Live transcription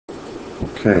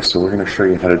Okay, so we're going to show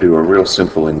you how to do a real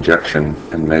simple injection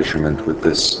and measurement with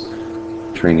this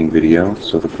training video.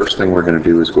 So the first thing we're going to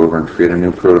do is go over and create a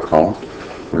new protocol.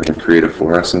 We're going to create a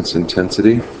fluorescence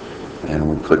intensity, and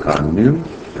we click on New,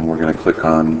 and we're going to click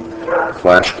on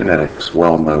Flash Kinetics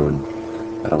Well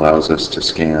Mode. That allows us to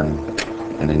scan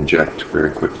and inject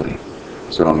very quickly.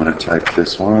 So I'm going to type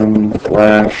this one,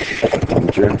 Flash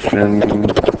Injection,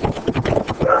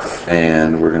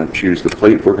 and we're going to choose the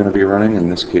plate we're going to be running. In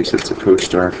this case it's a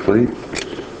co-star plate.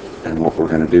 And what we're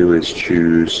going to do is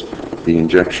choose the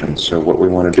injection. So what we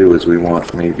want to do is we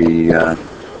want maybe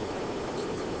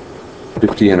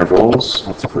 50 intervals.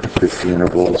 Let's put 50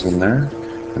 intervals in there.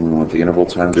 And we want the interval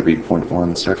time to be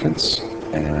 0.1 seconds.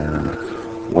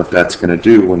 And what that's going to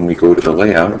do when we go to the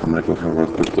layout, I'm going to go here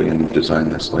real quickly and design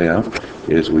this layout,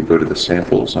 is we go to the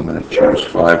samples. I'm going to choose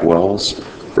 5 wells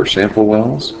for sample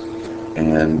wells.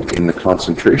 And in the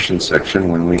concentration section,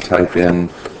 when we type in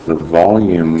the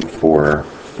volume for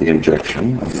the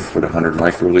injection, I'm going to put 100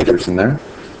 microliters in there.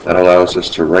 That allows us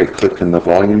to right-click in the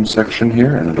volume section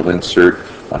here, and it'll insert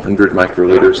 100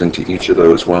 microliters into each of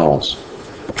those wells.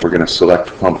 We're going to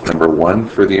select pump number 1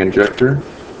 for the injector,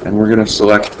 and we're going to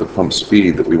select the pump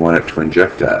speed that we want it to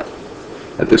inject at.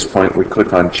 At this point, we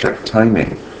click on Check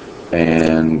Timing,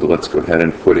 and let's go ahead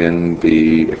and put in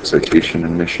the excitation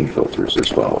and emission filters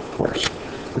as well, of course.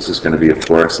 This is going to be a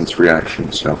fluorescence reaction,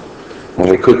 so when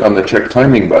we click on the Check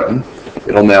Timing button,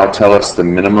 it'll now tell us the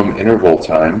minimum interval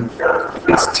time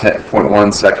is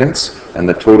 10.1 seconds, and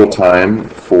the total time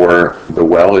for the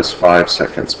well is 5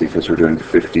 seconds because we're doing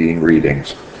 50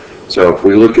 readings. So if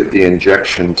we look at the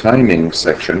injection timing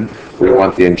section, we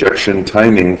want the injection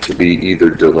timing to be either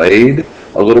delayed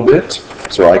a little bit,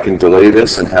 so I can delay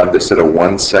this and have this at a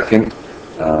 1 second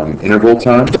interval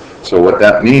time. So what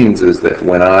that means is that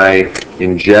when I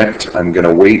inject, I'm going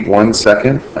to wait 1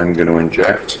 second, I'm going to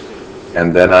inject,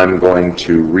 and then I'm going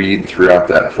to read throughout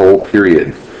that whole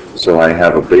period. So I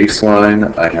have a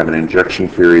baseline, I have an injection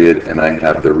period, and I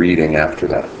have the reading after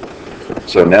that.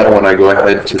 So now when I go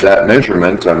ahead to that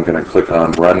measurement, I'm going to click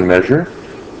on Run Measure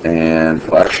and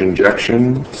Flash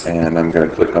Injection, and I'm going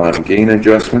to click on Gain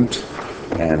Adjustment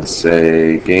and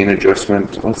say Gain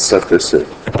Adjustment. Let's set this at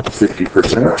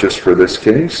 50% just for this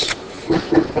case.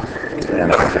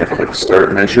 And I'm going to click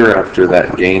Start Measure after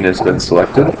that gain has been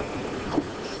selected.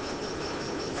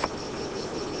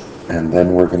 And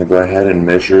then we're going to go ahead and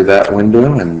measure that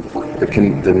window, and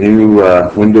the new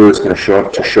window is going to show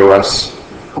up to show us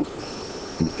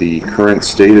the current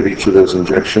state of each of those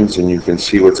injections, and you can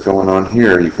see what's going on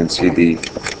here. You can see the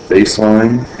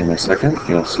baseline in a second.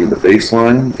 You'll see the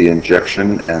baseline, the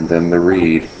injection, and then the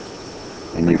read.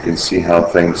 And you can see how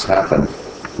things happen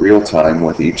real time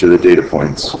with each of the data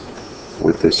points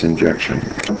with this injection.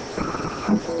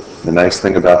 The nice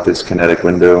thing about this kinetic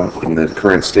window in the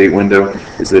current state window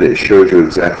is that it shows you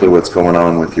exactly what's going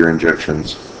on with your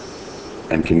injections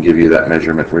and can give you that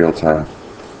measurement real time.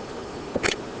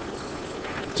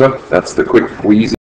 So that's the quick, easy